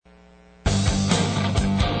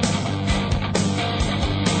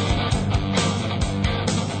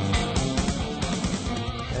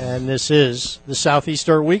this is the Southeast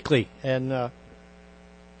Dirt Weekly. And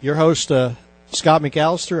your host, Scott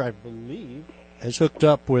McAllister, I believe, has hooked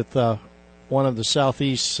up with one of the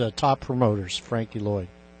Southeast's top promoters, Frankie Lloyd.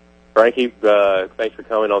 Frankie, thanks for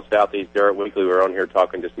coming on Southeast Dirt Weekly. We were on here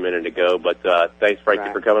talking just a minute ago, but thanks, Frankie,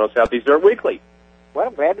 for coming on Southeast Dirt Weekly. Well,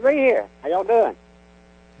 glad to be here. How y'all doing?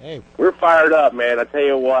 Hey, we're fired up, man. I tell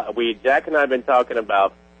you what, Jack and I have been talking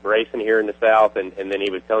about racing here in the South, and then he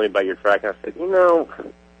was telling me about your track, and I said,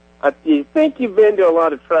 you think you've been to a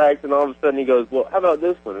lot of tracks, and all of a sudden he goes, well, how about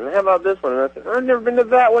this one, and how about this one? And I said, I've never been to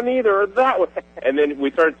that one either, or that one. And then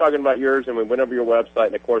we started talking about yours, and we went over your website,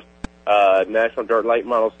 and of course, National Dirt Late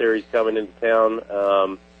Model Series coming into town.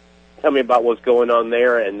 Tell me about what's going on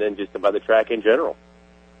there, and then just about the track in general.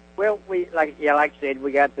 Well, like I said,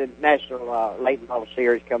 we got the National Late Model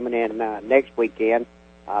Series coming in next weekend.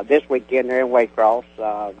 This weekend they're in Waycross.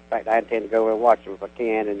 In fact, I intend to go over and watch them if I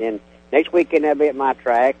can. And then next weekend they'll be at my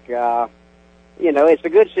track. It's a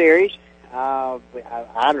good series. I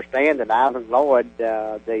understand that Ivan Lloyd,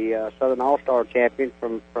 the Southern All-Star champion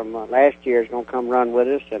from last year, is going to come run with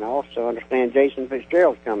us, and I also understand Jason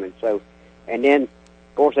Fitzgerald's coming. So, and then,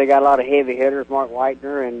 of course, they got a lot of heavy hitters, Mark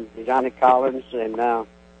Whitener and Johnny Collins, and the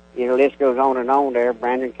list goes on and on there.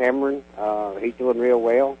 Brandon Cameron, he's doing real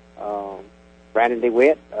well. Brandon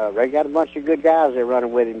DeWitt, they got a bunch of good guys there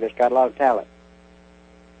running with him that's got a lot of talent.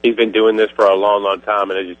 He's been doing this for a long, long time,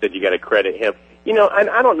 and as you said, you got to credit him.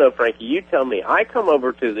 I don't know, Frankie, you tell me. I come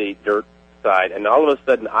over to the dirt side, and all of a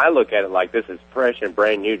sudden I look at it like this is fresh and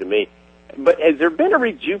brand new to me. But has there been a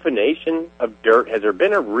rejuvenation of dirt? Has there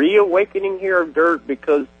been a reawakening here of dirt?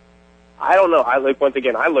 Because, I don't know. I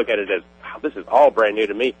look at it as, wow, this is all brand new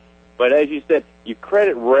to me. But as you said, you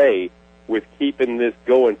credit Ray with keeping this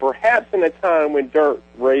going, perhaps in a time when dirt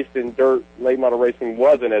racing, dirt late model racing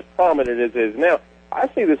wasn't as prominent as it is now. I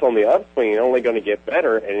see this on the upswing and only going to get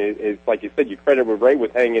better, and it's like you said, you credit with Ray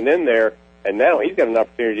with hanging in there, and now he's got an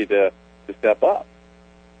opportunity to step up.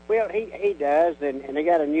 Well, he does, and they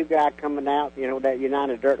got a new guy coming out, that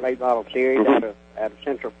United Dirt Late Model Series out of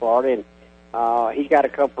Central Florida, and he's got a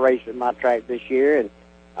couple races at my track this year, and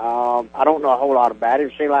I don't know a whole lot about him.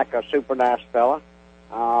 He seems like a super nice fella.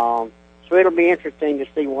 So it'll be interesting to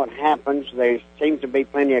see what happens. There seems to be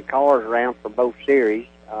plenty of cars around for both series.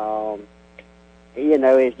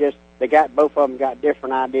 It's just both of them got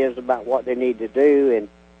different ideas about what they need to do, and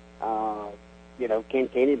Ken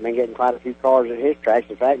Kenny's been getting quite a few cars at his tracks.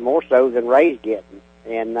 In fact, more so than Ray's getting.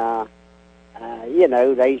 And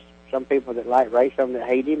there's some people that like Ray, some that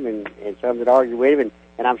hate him, and some that argue with him,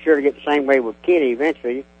 and I'm sure to get the same way with Kenny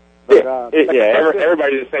eventually. But,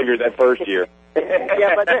 everybody's the savior that first year.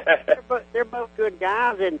 Yeah, but they're both good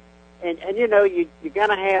guys, and you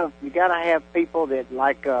gotta have people that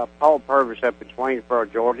like Paul Purvis up in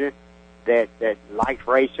Swainsboro, Georgia, that likes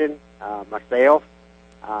racing. Myself,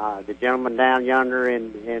 the gentleman down yonder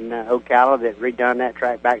in Ocala that redone that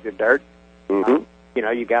track back to dirt. Mm-hmm.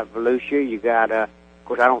 You got Volusia, you got of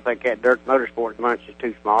course I don't think that Dirt Motorsports bunch is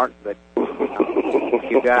too smart, but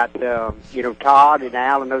you got Todd and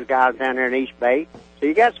Al and those guys down there in East Bay. So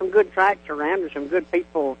you got some good tracks around and some good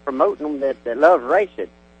people promoting them that love racing.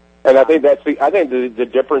 And I think the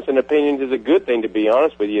difference in opinions is a good thing, to be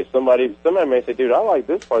honest with you. Somebody may say, dude, I like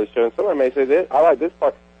this part of the show, and somebody may say, this, I like this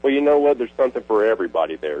part. Well, you know what? There's something for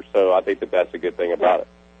everybody there. So I think that's a good thing about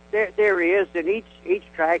it. There is, and each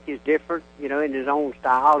track is different, in his own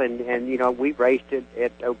style. And we raced it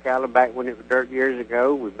at Ocala back when it was dirt years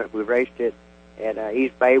ago. We raced it at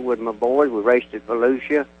East Bay with my boys. We raced at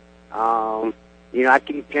Volusia. I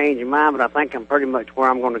keep changing mine, but I think I'm pretty much where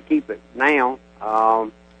I'm going to keep it now.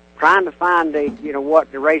 Trying to find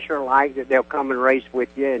what the racer like that they'll come and race with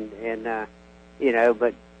you, and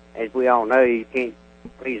but as we all know, you can't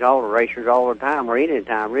please all the racers all the time or any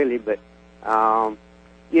time really. But at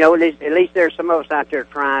least there's some of us out there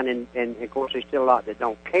trying, and of course there's still a lot that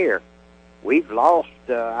don't care. We've lost,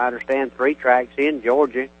 I understand, 3 tracks in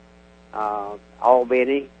Georgia,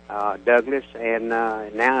 Albany, Douglas, and now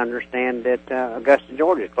I understand that Augusta,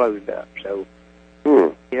 Georgia is closed up. So,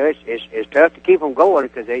 it's tough to keep them going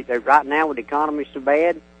because they right now with the economy so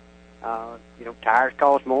bad, tires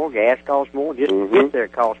cost more, gas costs more, just to get there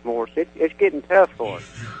costs more. So it's getting tough for us.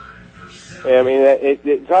 Yeah, I mean,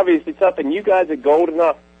 it's obviously tough, and you guys at Golden,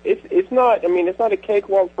 it's not a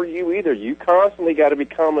cakewalk for you either. You constantly got to be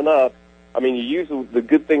coming up. I mean, you use the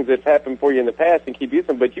good things that happened for you in the past and keep using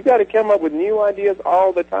them, but you got to come up with new ideas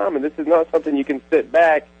all the time, and this is not something you can sit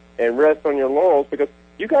back and rest on your laurels because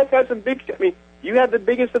you guys got some big. I mean, you have the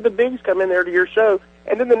biggest of the bigs come in there to your show,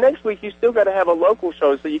 and then the next week you still got to have a local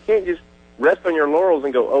show, so you can't just rest on your laurels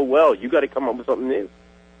and go, oh well, you got to come up with something new.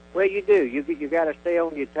 Well, you do. You got to stay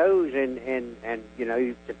on your toes and you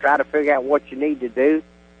know, to try to figure out what you need to do.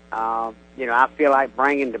 You know, I feel like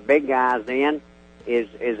bringing the big guys in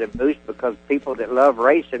is a boost, because people that love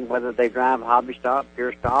racing, whether they drive hobby stock,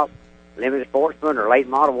 pure stock, limited sportsman, or late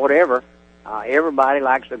model, whatever, everybody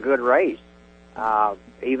likes a good race.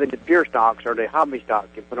 Even the pure stocks or the hobby stocks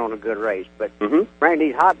can put on a good race. But bring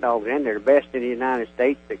these hot dogs in, they're the best in the United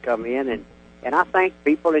States that come in, and I think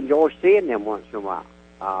people enjoy seeing them once in a while.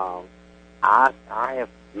 I have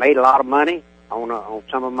made a lot of money on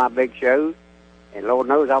some of my big shows, and Lord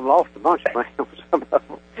knows I've lost a bunch of money on some of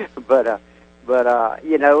them. But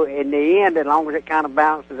you know, in the end, as long as it kind of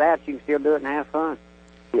balances out, you can still do it and have fun.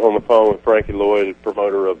 On the phone with Frankie Lloyd,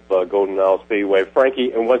 promoter of Golden Isle Speedway.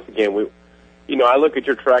 Frankie, and once again, you know, I look at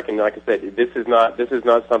your track, and like I said, this is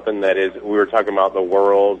not something that is. We were talking about the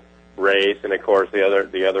world race, and of course the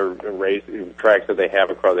other race tracks that they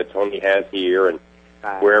have across that Tony has here, and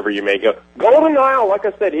wherever you may go. Golden Isle, like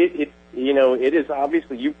I said, it you know, it is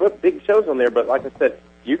obviously, you put big shows on there, but like I said,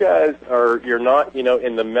 you guys you're not, you know,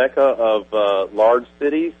 in the mecca of large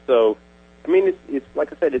cities, so I mean, it's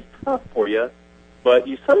like I said, it's tough for you, but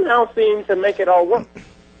you somehow seem to make it all work.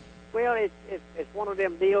 Well, it's one of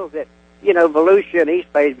them deals that, you know, Volusia and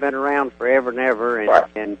East Bay's been around forever and ever,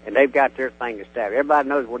 and they've got their thing established. Everybody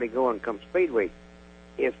knows where they go and come Speed Week.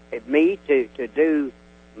 If me to do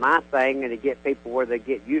my thing and to get people where they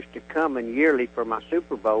get used to coming yearly for my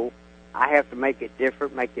Super Bowl, I have to make it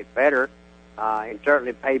different, make it better, and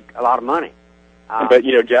certainly pay a lot of money. But,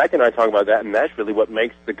 you know, Jack and I talk about that, and that's really what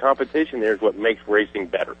makes the competition there, is what makes racing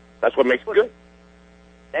better. That's what makes it good.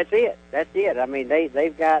 That's it. I mean,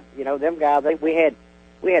 they've got, you know, them guys, we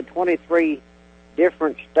had 23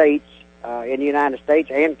 different states in the United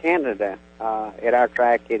States and Canada at our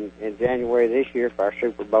track in January this year for our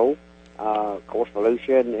Super Bowl. Of course,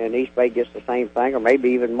 Volusia and East Bay gets the same thing, or maybe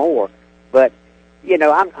even more. But, you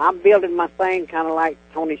know, I'm building my thing kind of like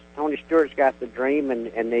Tony Stewart's got the dream and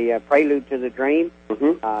the prelude to the dream.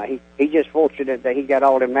 He's just fortunate that he got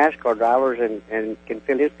all them NASCAR drivers and can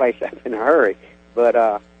fill his place up in a hurry.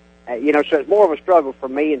 But, you know, so it's more of a struggle for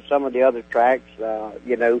me and some of the other tracks.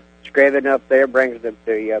 You know, Scriven up there brings the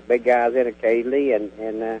big guys in occasionally, and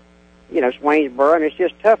you know, Swainsboro, and it's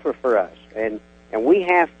just tougher for us. And we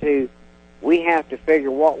have to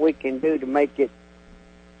figure what we can do to make it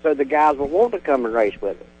so the guys will want to come and race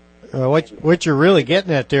with us. What you're really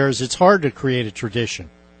getting at there is it's hard to create a tradition.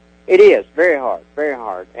 It is very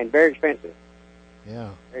hard, and very expensive. Yeah.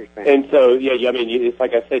 Very expensive. And so, yeah, I mean, it's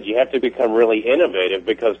like I said, you have to become really innovative,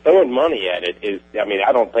 because throwing money at it is, I mean,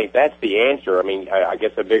 I don't think that's the answer. I mean, I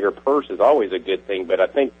guess a bigger purse is always a good thing, but I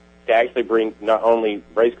think to actually bring not only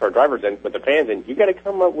race car drivers in, but the fans in, you got to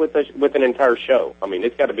come up with an entire show. I mean,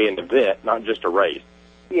 it's got to be an event, not just a race.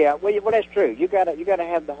 Yeah, well, that's true. You got to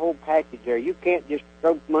have the whole package there. You can't just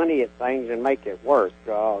throw money at things and make it work.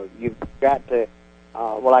 You've got to.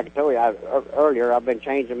 Well, like I told you earlier, I've been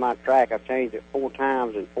changing my track. I've changed it 4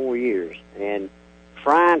 times in 4 years, and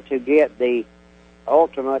trying to get the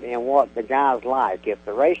ultimate in what the guys like. If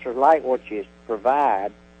the racers like what you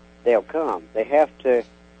provide, they'll come. You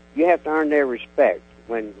have to earn their respect.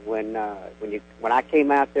 When I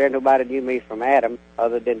came out there, nobody knew me from Adam,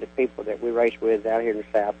 other than the people that we race with out here in the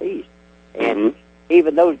Southeast, and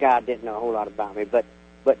even those guys didn't know a whole lot about me. But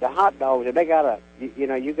the hot dogs, they gotta,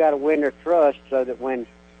 you gotta win their trust, so that when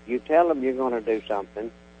you tell them you're going to do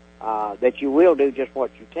something, that you will do just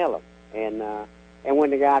what you tell them. And when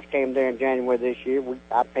the guys came there in January this year,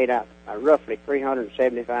 I paid out roughly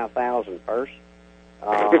 $375,000 first.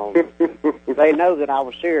 They know that I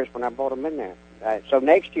was serious when I brought them in there. So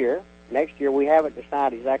next year we haven't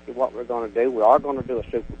decided exactly what we're going to do. We are going to do a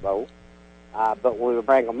Super Bowl, but when we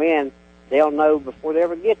bring them in, they'll know before they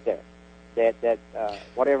ever get there that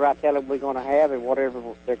whatever I tell them we're going to have and whatever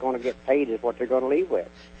they're going to get paid is what they're going to leave with.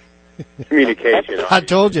 Communication. I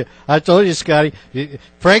told you, Scotty.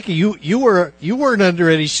 Frankie, you weren't under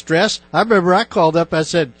any stress. I remember I called up. I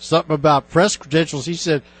said something about press credentials. He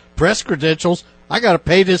said, "Press credentials? I got to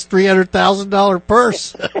pay this $300,000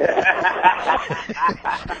 purse."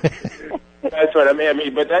 That's what I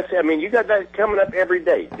mean. But you got that coming up every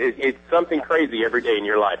day. It's something crazy every day in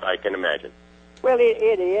your life, I can imagine. Well,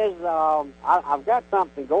 it is. I've got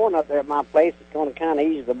something going up there at my place that's going to kind of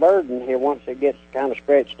ease the burden here once it gets kind of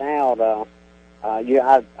stretched out. I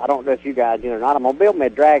don't know if you guys do or not. I'm going to build me a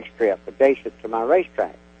drag strip adjacent to my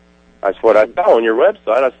racetrack. That's what I saw on your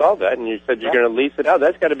website. I saw that, and you said you're going to lease it out.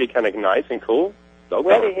 That's got to be kind of nice and cool. Okay.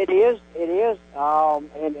 Well, it is.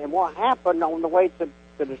 And what happened on the way to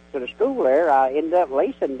the school there, I ended up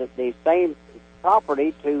leasing the same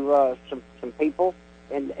property to some people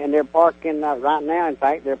and they're parking right now. In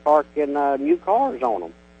fact, they're parking new cars on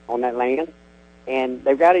them on that land, and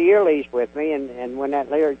they've got a year lease with me. And when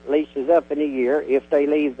that lease is up in a year, if they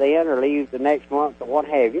leave then or leave the next month or what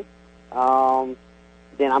have you,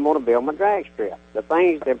 then I'm going to build my drag strip.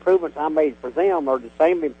 The improvements I made for them are the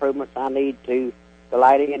same improvements I need to the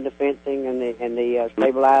lighting and the fencing and the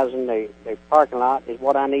stabilizing the parking lot is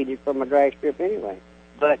what I needed for my drag strip anyway.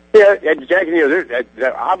 But yeah, Jack,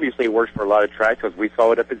 that obviously works for a lot of tracks because we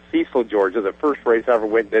saw it up in Cecil, Georgia, the first race I ever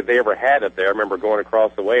went that they ever had up there. I remember going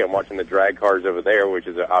across the way and watching the drag cars over there, which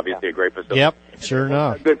is obviously a great facility. Yep, sure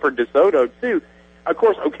enough. Good for DeSoto too. Of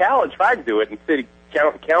course, Ocala tried to do it, and city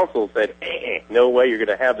council said, "No way, you're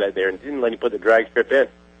going to have that there," and didn't let him put the drag strip in.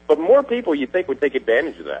 But more people, you think, would take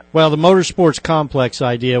advantage of that. Well, the motorsports complex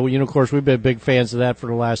idea, of course, we've been big fans of that for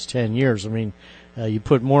the last 10 years. I mean, you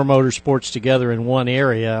put more motorsports together in one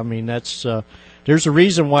area. I mean, that's there's a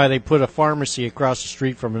reason why they put a pharmacy across the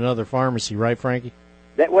street from another pharmacy, right, Frankie?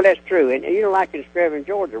 That's true. And like in Screven,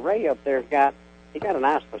 Georgia, Ray up there's got a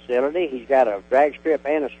nice facility. He's got a drag strip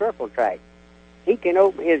and a circle track. He can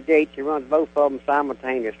open his gates. He runs both of them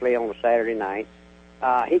simultaneously on a Saturday night.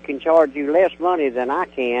 He can charge you less money than I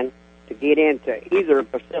can to get into either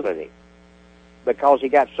facility because he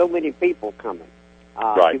got so many people coming.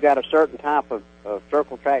 Right. You got a certain type of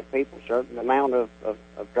circle track people, certain amount of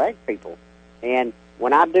drag people, and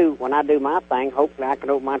when I do my thing, hopefully I can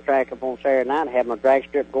open my track up on Saturday night and have my drag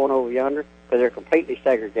strip going over yonder because they're completely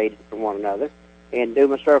segregated from one another, and do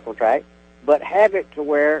my circle track, but have it to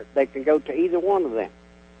where they can go to either one of them.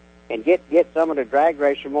 And get some of the drag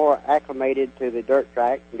racers more acclimated to the dirt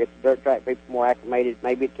track, and get the dirt track people more acclimated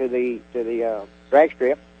maybe to the drag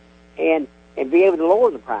strip, and be able to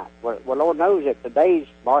lower the price. Well, Lord knows that today's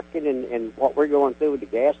market and what we're going through with the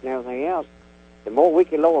gas and everything else, the more we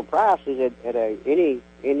can lower prices at any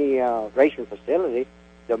racing facility,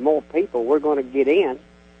 the more people we're going to get in,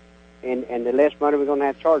 and the less money we're going to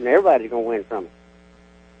have to charge, and everybody's going to win from it.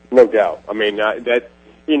 No doubt. I mean,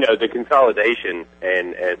 the consolidation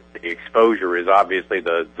and the exposure is obviously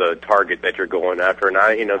the target that you're going after, and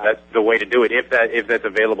that's the way to do it if that's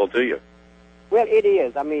available to you. Well, it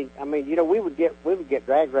is. I mean, we would get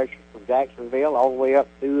drag racers from Jacksonville all the way up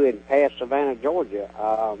through and past Savannah, Georgia.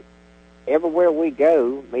 Everywhere we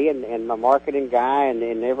go, me and my marketing guy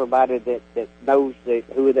and everybody that knows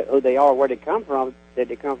who they are, where they come from, that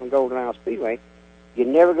they come from Golden Isle Speedway. You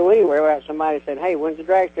never go anywhere without somebody saying, "Hey, when's the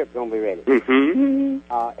drag strip going to be ready?"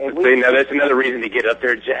 Mm-hmm. See, now that's another reason to get up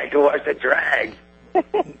there, Jack, to watch the drag.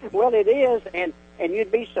 Well, it is, and you'd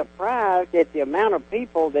be surprised at the amount of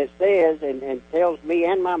people that says and tells me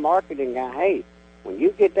and my marketing guy, "Hey, when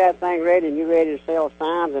you get that thing ready and you're ready to sell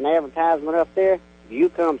signs and advertisement up there, you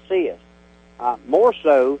come see us." More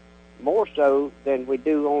so than we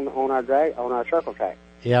do on our circle track.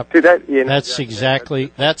 Yep. See,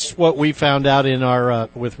 that's what we found out in our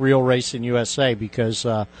with Real Racing USA, because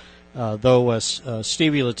though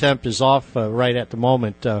Stevie Latemp is off right at the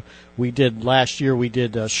moment, last year we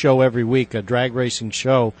did a show every week, a drag racing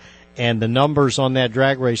show, and the numbers on that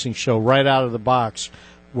drag racing show right out of the box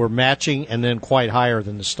were matching and then quite higher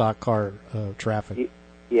than the stock car traffic.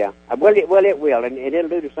 Yeah, well it will, and it'll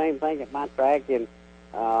do the same thing at my track, and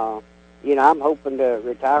I'm hoping to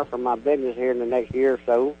retire from my business here in the next year or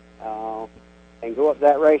so, and go up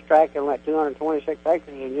that racetrack on that 226 acres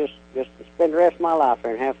and just spend the rest of my life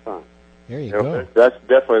there and have fun. There you go. That's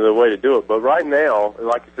definitely the way to do it. But right now,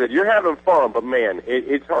 like I said, you're having fun, but man,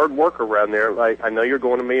 it's hard work around there. Like, I know you're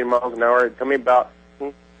going a million miles an hour. Tell me about,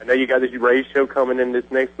 I know you got this race show coming in this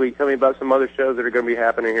next week. Tell me about some other shows that are going to be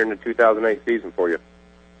happening here in the 2008 season for you.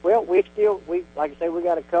 Well, we like I say, we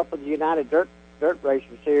got a couple of the United Dirt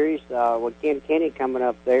Racing Series with Ken Kenny coming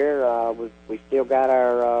up there. We still got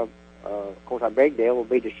our, of course, our big deal will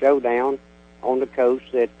be the showdown on the coast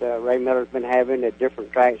that Ray Miller's been having at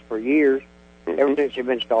different tracks for years, ever since it's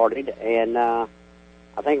been started. And I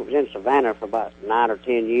think it was in Savannah for about 9 or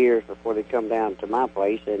 10 years before they come down to my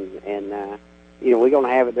place. And we're going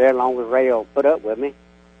to have it there as long as Ray will put up with me.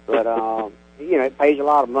 But it pays a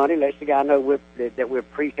lot of money. Lets the guy know that we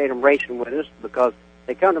appreciate them racing with us, because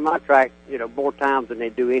they come to my track, more times than they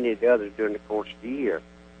do any of the others during the course of the year.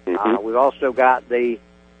 We've also got the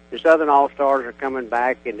Southern All-Stars are coming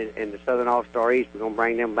back, and the Southern All-Star East, we're going to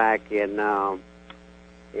bring them back in I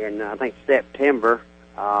think, September.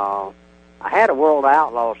 I had a World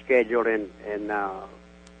Outlaw scheduled in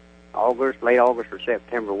August, late August or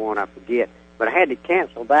September 1, I forget. But I had to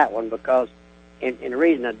cancel that one because, and the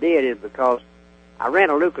reason I did is because I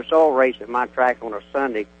ran a Lucas Oil race at my track on a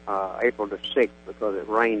Sunday, April the 6th, because it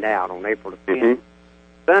rained out on April the 5th.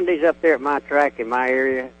 Sundays up there at my track in my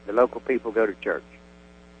area, the local people go to church.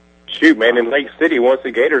 shoot, man, in Lake City, once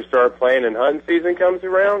the Gators start playing and hunting season comes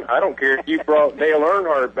around, I don't care if you brought Dale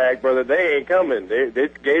Earnhardt back, brother. They ain't coming.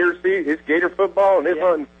 It's Gator season, it's Gator football, and it's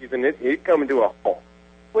hunting season. It's coming to a halt.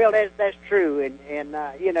 Well, that's true, and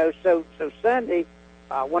you know, so Sunday,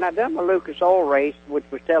 when I done my Lucas Oil race, which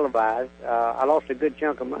was televised, I lost a good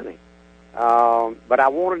chunk of money. But I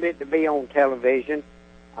wanted it to be on television.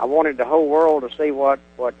 I wanted the whole world to see what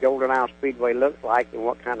Golden Isle Speedway looks like and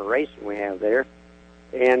what kind of racing we have there.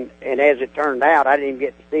 And as it turned out, I didn't even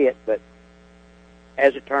get to see it, but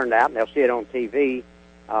as it turned out, and they'll see it on TV,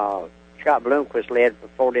 Scott Bloomquist led for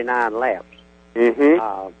 49 laps.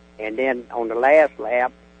 Mm-hmm. And then on the last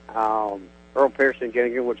lap, Earl Pearson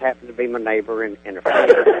Jr., which happened to be my neighbor in the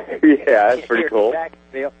front. Yeah, that's pretty cool.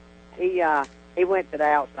 Jacksonville, he went to the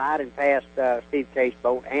outside and passed Steve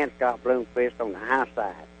Casebolt and Scott Bloomquist on the high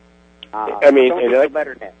side. I mean, don't get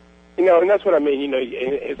better than that. You know, and that's what I mean. You know,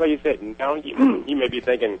 it's like you said. Now you may be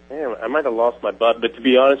thinking, "Damn, I might have lost my butt." But to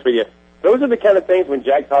be honest with you, those are the kind of things when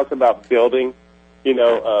Jack talks about building. You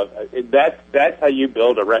know, that's how you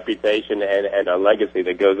build a reputation and a legacy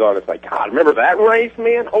that goes on. It's like, God, remember that race,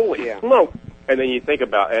 man? Holy smoke! And then you think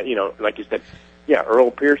about, you know, like you said, yeah, Earl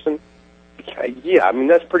Pearson. Yeah, I mean,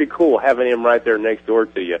 that's pretty cool having him right there next door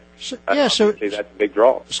to you. So that's a big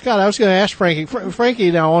draw. Scott, I was going to ask Frankie. Frankie,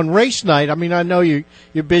 now on race night, I mean, I know you're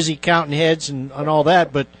busy counting heads and all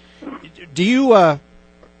that, but do you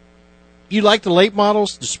like the late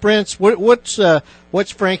models, the sprints?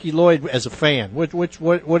 What's Frankie Lloyd as a fan?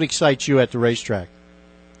 What excites you at the racetrack?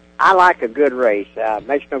 I like a good race. It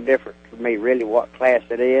makes no difference to me really what class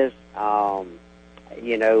it is.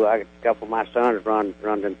 You know, a couple of my sons run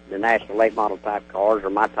the national late model type cars or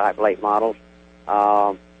my type late models.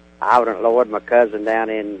 Ivan Lloyd, my cousin down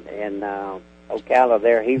in Ocala,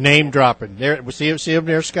 there he name dropping. There, see him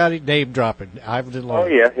there, Scotty. Name dropping. Ivan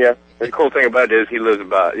Lloyd. Oh yeah. The cool thing about it is he lives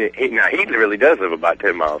about. He really does live about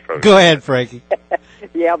 10 miles from. Go ahead, Frankie.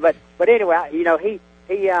 Yeah, but anyway, you know,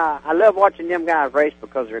 I love watching them guys race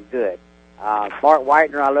because they're good. Bart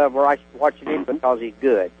Whitener, I love watching him because he's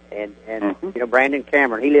good, and you know, Brandon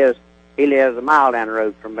Cameron, he lives a mile down the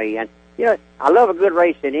road from me, and you know, I love a good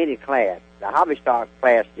race in any class. The hobby stock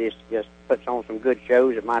class just puts on some good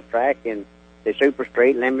shows at my track, and the Super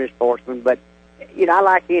Street, Limited Sportsman, but you know, I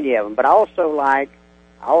like any of them, but I also like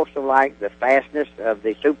the fastness of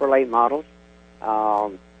the super late models.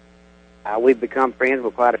 We've become friends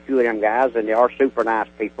with quite a few of them guys, and they are super nice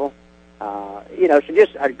people. You know, so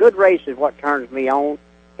just a good race is what turns me on,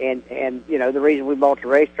 and you know, the reason we bought the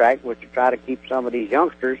racetrack was to try to keep some of these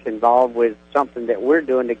youngsters involved with something that we're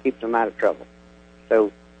doing to keep them out of trouble.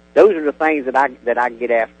 So those are the things that I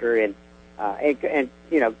get after, and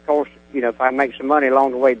you know, of course, you know, if I make some money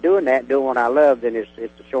along the way doing what I love, then it's a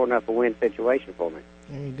sure enough a win situation for me.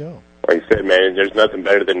 There you go. Like I said, man, there's nothing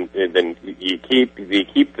better than you keep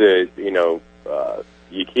the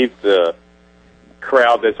you keep the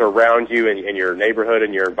crowd that's around you and your neighborhood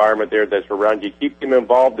and your environment there that's around you, keep them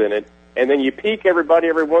involved in it, and then you peak everybody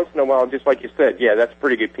every once in a while, just like you said. Yeah, that's a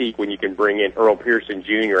pretty good peak when you can bring in Earl Pearson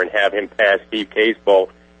Jr. and have him pass Steve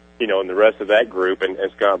Casebolt, you know, and the rest of that group, and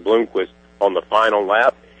Scott Bloomquist on the final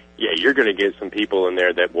lap. Yeah, you're going to get some people in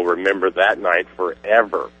there that will remember that night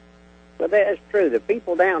forever. Well, that's true. The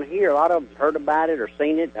people down here, a lot of them heard about it or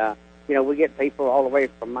seen it. You know, we get people all the way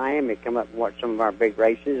from Miami come up and watch some of our big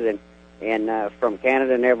races, and from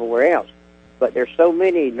Canada and everywhere else. But there's so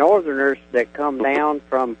many Northerners that come down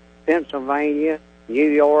from Pennsylvania, New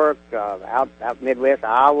York, out Midwest,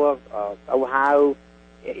 Iowa, Ohio,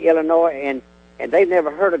 Illinois, and they've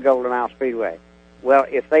never heard of Golden Isle Speedway. Well,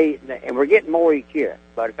 and we're getting more each year,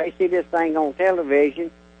 but if they see this thing on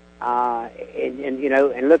television, and you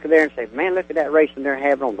know, and look at there and say, man, look at that racing they're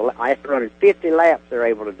having on after running 50 laps, they're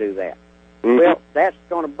able to do that. Mm-hmm. Well, that's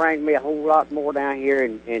going to bring me a whole lot more down here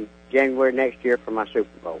in January next year for my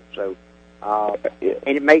Super Bowl. So,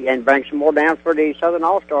 and bring some more down for the Southern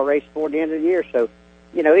All-Star race toward the end of the year. So,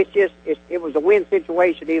 you know, it was a win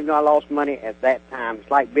situation, even though I lost money at that time.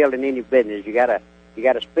 It's like building any business. You gotta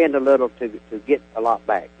spend a little to get a lot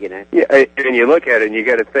back, you know. Yeah, and you look at it and you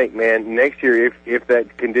got to think, man, next year if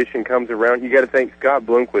that condition comes around, you got to think Scott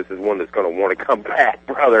Bloomquist is one that's going to want to come back,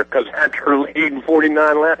 brother, because after leading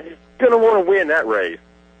 49 laps, he's going to want to win that race.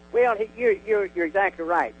 Well, you're exactly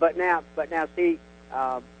right. But now, see,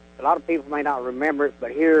 a lot of people may not remember it,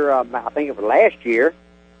 but here, I think it was last year,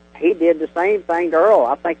 he did the same thing to Earl.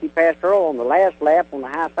 I think he passed Earl on the last lap on the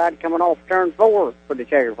high side coming off turn 4 for the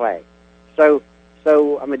checkered flag.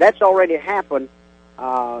 So, I mean, that's already happened,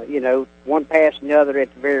 you know, one passing the other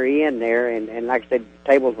at the very end there, and like I said, the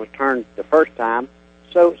tables was turned the first time.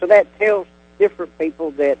 So that tells different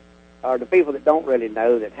people that are the people that don't really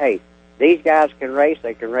know that, hey, these guys can race.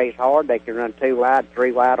 They can race hard. They can run 2 wide,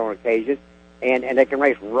 3 wide on occasion, and they can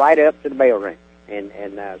race right up to the bell ring. And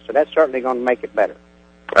so that's certainly going to make it better.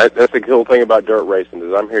 That's the cool thing about dirt racing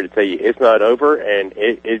is I'm here to tell you it's not over, and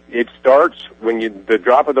it starts when the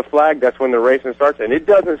drop of the flag. That's when the racing starts, and it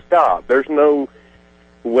doesn't stop. There's no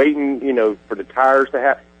waiting, for the tires to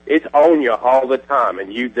have. It's on you all the time,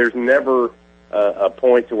 and there's never a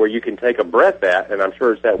point to where you can take a breath at, and I'm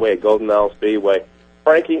sure it's that way at Golden Isle Speedway.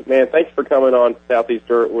 Frankie, man, thanks for coming on Southeast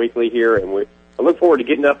Dirt Weekly here, and I look forward to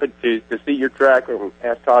getting up to see your track and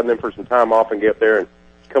ask Todd and them for some time off and get up there and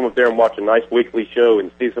come up there and watch a nice weekly show and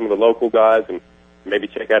see some of the local guys and maybe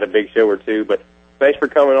check out a big show or two. But thanks for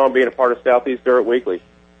coming on, being a part of Southeast Dirt Weekly.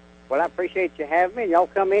 Well, I appreciate you having me. Y'all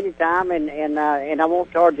come anytime, and I won't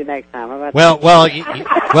charge you next time. Well. No,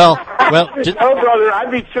 brother, I'd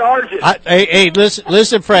be charging. Hey,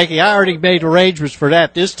 listen, Frankie. I already made arrangements for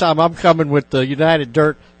that. This time, I'm coming with the United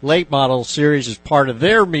Dirt Late Model Series as part of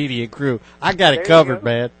their media crew. I got it covered,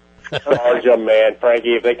 man. Charge them, man,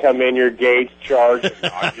 Frankie. If they come in your gates, charge them.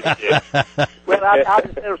 Well, I'll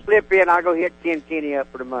just slip in. I'll go hit Ken Kenny up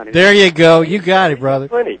for the money. There you go. You got it, brother.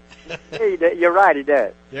 You're right, he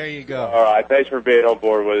does. There you go. All right, thanks for being on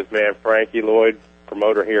board with us, man. Frankie Lloyd,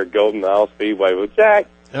 promoter here at Golden Isle Speedway. Well, Jack.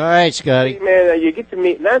 All right, Scotty. Man, you get to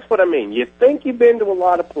meet, and that's what I mean. You think you've been to a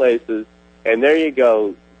lot of places, and there you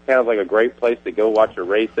go. Sounds like a great place to go watch a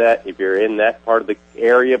race at if you're in that part of the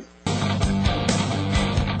area.